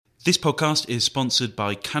This podcast is sponsored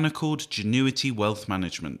by Canaccord Genuity Wealth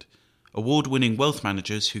Management, award-winning wealth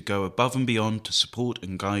managers who go above and beyond to support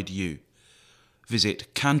and guide you.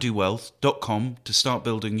 Visit candowealth.com to start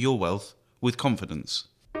building your wealth with confidence.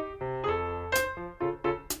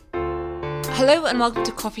 Hello and welcome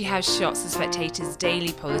to Coffee House Shots, the Spectator's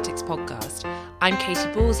daily politics podcast. I'm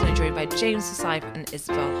Katie Balls and I'm joined by James Forsyth and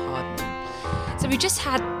Isabel Hardman. So we just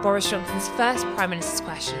had Boris Johnson's first Prime Minister's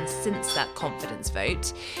question since that confidence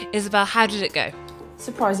vote. Isabel, how did it go?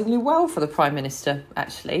 Surprisingly well for the Prime Minister,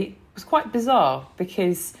 actually. It was quite bizarre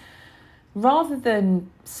because rather than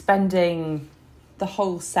spending the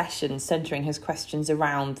whole session centring his questions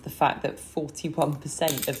around the fact that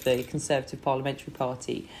 41% of the Conservative Parliamentary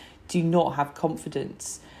Party do not have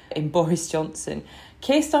confidence in Boris Johnson,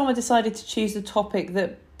 Keir Starmer decided to choose the topic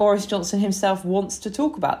that Boris Johnson himself wants to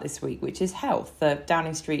talk about this week, which is health. The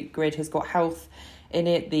Downing Street grid has got health in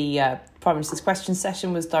it. The Prime Minister's question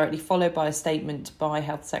session was directly followed by a statement by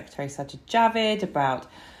Health Secretary Sajid Javid about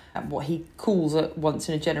what he calls a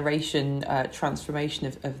once-in-a-generation transformation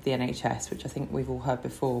of the NHS, which I think we've all heard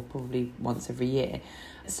before, probably once every year.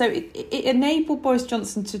 So it enabled Boris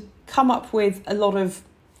Johnson to come up with a lot of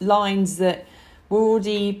lines that were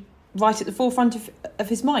already right at the forefront of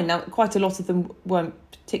his mind. Now, quite a lot of them weren't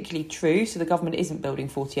particularly true. So the government isn't building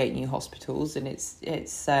 48 new hospitals, and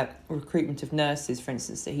its recruitment of nurses, for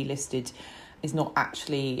instance, that he listed is not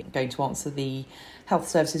actually going to answer the health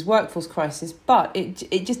services workforce crisis. But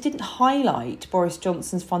it just didn't highlight Boris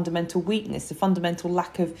Johnson's fundamental weakness, the fundamental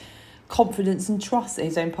lack of confidence and trust that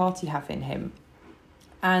his own party have in him.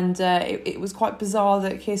 And it was quite bizarre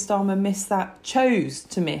that Keir Starmer chose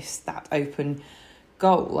to miss that open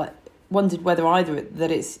goal. I wondered whether either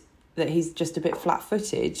that he's just a bit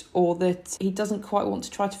flat-footed or that he doesn't quite want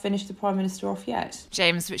to try to finish the Prime Minister off yet.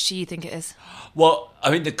 James, which do you think it is? Well,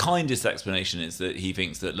 I mean, the kindest explanation is that he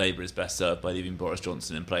thinks that Labour is best served by leaving Boris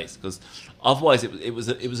Johnson in place, because otherwise it was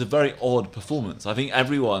a very odd performance. I think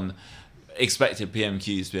everyone expected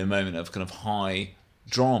PMQs to be a moment of kind of high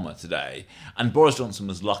drama today, and Boris Johnson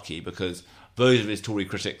was lucky because those of his Tory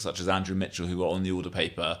critics, such as Andrew Mitchell, who were on the order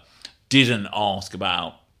paper, didn't ask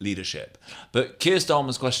about leadership. But Keir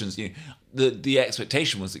Starmer's questions, the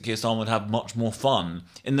expectation was that Keir Starmer would have much more fun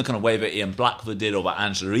in the kind of way that Ian Blackford did or that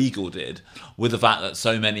Angela Eagle did, with the fact that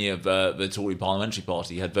so many of the Tory Parliamentary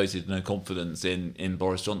Party had voted no confidence in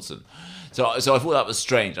Boris Johnson. So I thought that was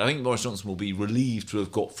strange. I think Boris Johnson will be relieved to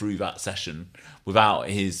have got through that session without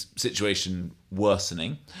his situation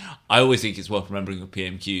worsening. I always think it's worth remembering with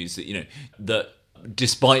PMQs that, that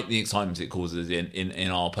despite the excitement it causes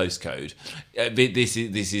in our postcode, this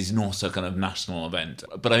is not a kind of national event.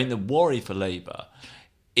 But I think the worry for Labour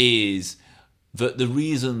is that the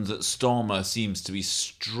reason that Starmer seems to be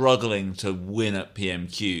struggling to win at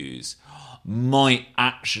PMQs might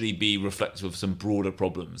actually be reflective of some broader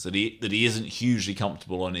problems, that he isn't hugely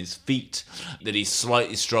comfortable on his feet, that he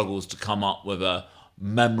slightly struggles to come up with a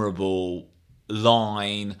memorable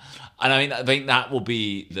line, and I think that will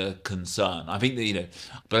be the concern. I think that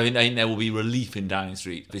but I think there will be relief in Downing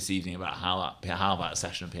Street this evening about how that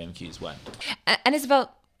session of PMQs went. And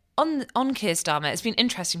Isabel, on Keir Starmer, it's been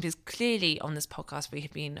interesting because clearly on this podcast we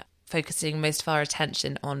have been focusing most of our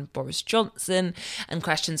attention on Boris Johnson and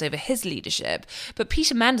questions over his leadership. But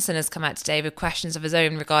Peter Mandelson has come out today with questions of his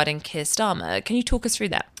own regarding Keir Starmer. Can you talk us through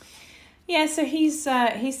that? Yeah, so he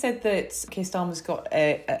said that Keir Starmer's got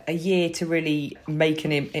a year to really make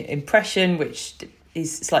an impression, which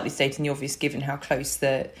is slightly stating the obvious given how close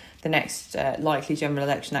the next likely general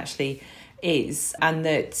election actually is, and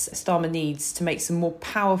that Starmer needs to make some more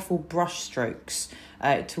powerful brushstrokes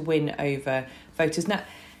to win over voters. Now,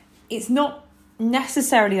 it's not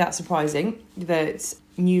necessarily that surprising that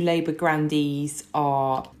New Labour grandees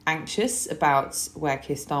are anxious about where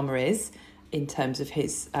Keir Starmer is in terms of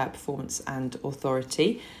his performance and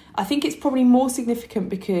authority. I think it's probably more significant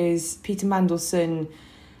because Peter Mandelson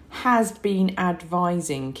has been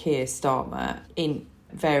advising Keir Starmer in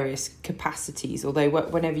various capacities, although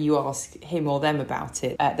whenever you ask him or them about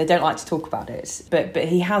it, they don't like to talk about it. But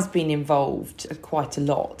he has been involved quite a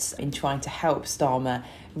lot in trying to help Starmer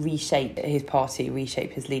reshape his party,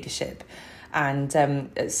 reshape his leadership. And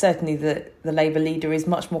certainly the Labour leader is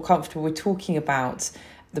much more comfortable with talking about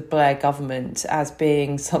the Blair government as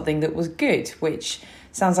being something that was good, which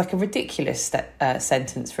sounds like a ridiculous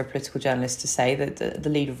sentence for a political journalist to say, that the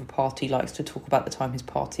leader of a party likes to talk about the time his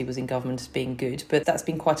party was in government as being good. But that's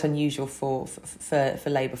been quite unusual for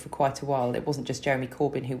Labour for quite a while. It wasn't just Jeremy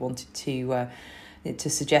Corbyn who wanted to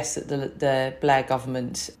suggest that the Blair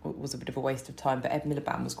government was a bit of a waste of time, but Ed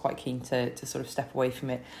Miliband was quite keen to sort of step away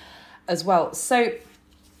from it as well. So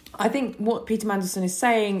I think what Peter Mandelson is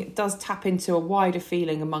saying does tap into a wider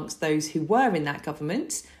feeling amongst those who were in that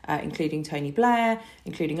government, including Tony Blair,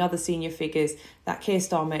 including other senior figures, that Keir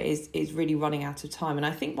Starmer is really running out of time. And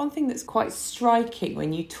I think one thing that's quite striking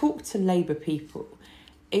when you talk to Labour people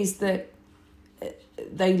is that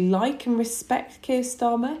they like and respect Keir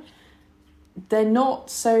Starmer. They're not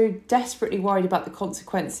so desperately worried about the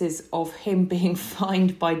consequences of him being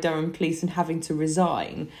fined by Durham Police and having to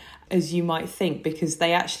resign, as you might think, because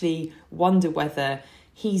they actually wonder whether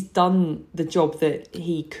he's done the job that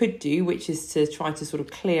he could do, which is to try to sort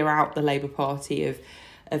of clear out the Labour Party of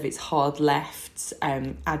its hard left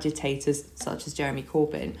agitators such as Jeremy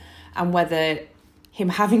Corbyn, and whether him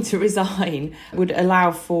having to resign would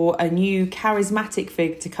allow for a new charismatic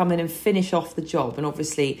figure to come in and finish off the job. And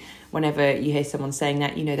obviously, whenever you hear someone saying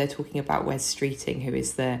that, you know they're talking about Wes Streeting, who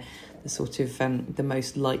is the sort of the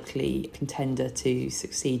most likely contender to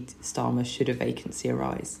succeed Starmer should a vacancy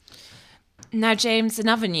arise. Now, James, in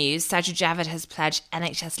other news, Sajid Javid has pledged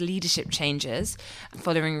NHS leadership changes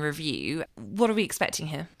following review. What are we expecting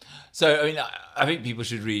here? So, I mean, I think people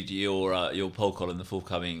should read your poll column, the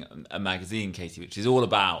forthcoming magazine, Katie, which is all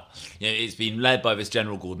about, it's been led by this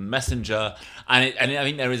General Gordon Messenger, and I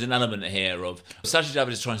think there is an element here of Sajid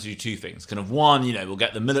Javid is trying to do two things. Kind of one, we'll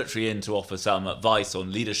get the military in to offer some advice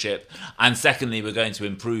on leadership, and secondly, we're going to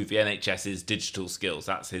improve the NHS's digital skills.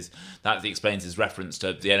 That explains his reference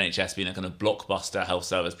to the NHS being a kind of blockbuster health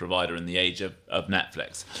service provider in the age of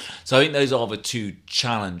Netflix. So I think those are the two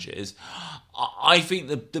challenges. I think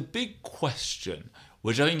the big question,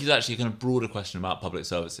 which I think is actually a kind of broader question about public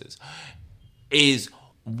services, is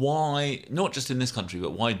why, not just in this country,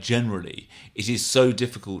 but why generally it is so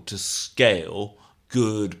difficult to scale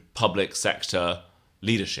good public sector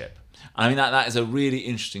leadership. I mean, that is a really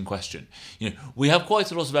interesting question. We have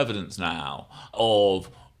quite a lot of evidence now of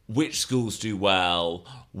which schools do well,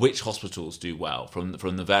 which hospitals do well from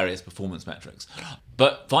the various performance metrics.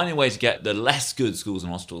 But finding a way to get the less good schools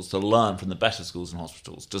and hospitals to learn from the better schools and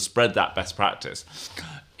hospitals, to spread that best practice,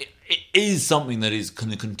 it is something that is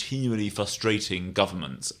kind of continually frustrating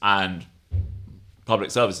governments and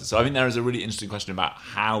public services. So I think there is a really interesting question about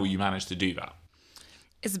how you manage to do that.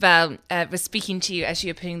 Isabel, we're speaking to you as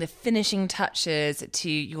you're putting the finishing touches to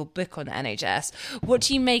your book on the NHS. What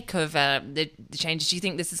do you make of the changes? Do you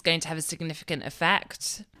think this is going to have a significant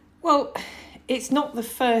effect? Well, it's not the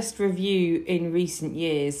first review in recent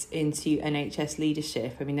years into NHS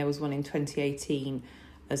leadership. I mean, there was one in 2018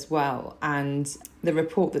 as well. And the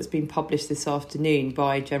report that's been published this afternoon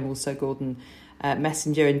by General Sir Gordon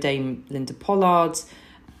Messenger and Dame Linda Pollard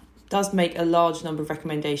does make a large number of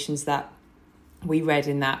recommendations that we read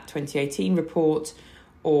in that 2018 report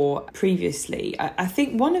or previously. I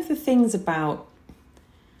think one of the things about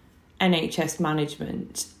NHS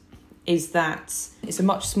management is that it's a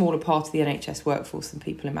much smaller part of the NHS workforce than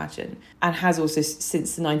people imagine, and has also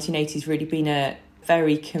since the 1980s really been a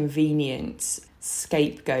very convenient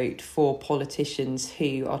scapegoat for politicians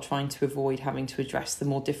who are trying to avoid having to address the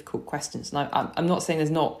more difficult questions. And I'm not saying there's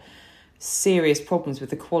not serious problems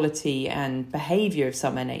with the quality and behaviour of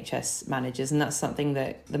some NHS managers, and that's something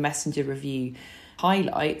that the Messenger review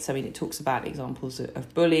highlights. I mean, it talks about examples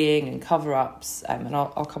of bullying and cover-ups, and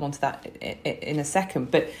I'll come on to that in a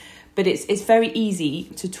second. But it's very easy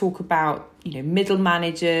to talk about middle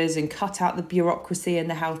managers and cut out the bureaucracy in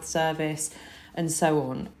the health service and so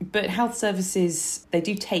on. But health services, they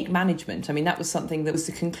do take management. I mean, that was something that was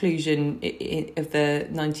the conclusion of the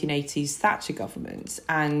 1980s Thatcher government.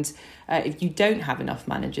 And if you don't have enough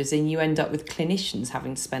managers, then you end up with clinicians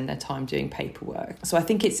having to spend their time doing paperwork. So I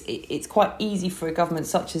think it's quite easy for a government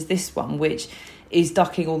such as this one, which is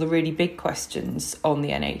ducking all the really big questions on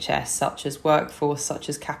the NHS, such as workforce, such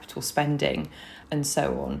as capital spending, and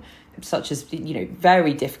so on, such as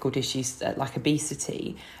very difficult issues like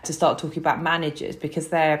obesity, to start talking about managers, because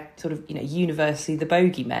they're sort of universally the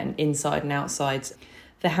bogeymen inside and outside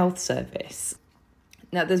the health service.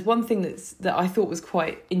 Now, there's one thing that I thought was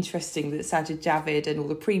quite interesting that Sajid Javid and all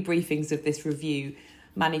the pre-briefings of this review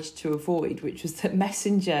managed to avoid, which was that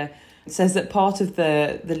Messenger says that part of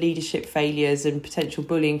the leadership failures and potential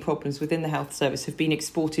bullying problems within the health service have been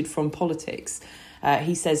exported from politics.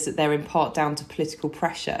 He says that they're in part down to political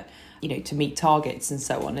pressure, to meet targets and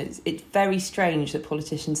so on. It's very strange that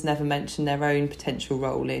politicians never mention their own potential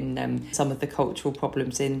role in some of the cultural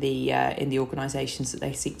problems in the organisations that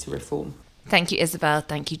they seek to reform. Thank you, Isabel.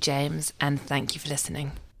 Thank you, James. And thank you for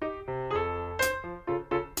listening.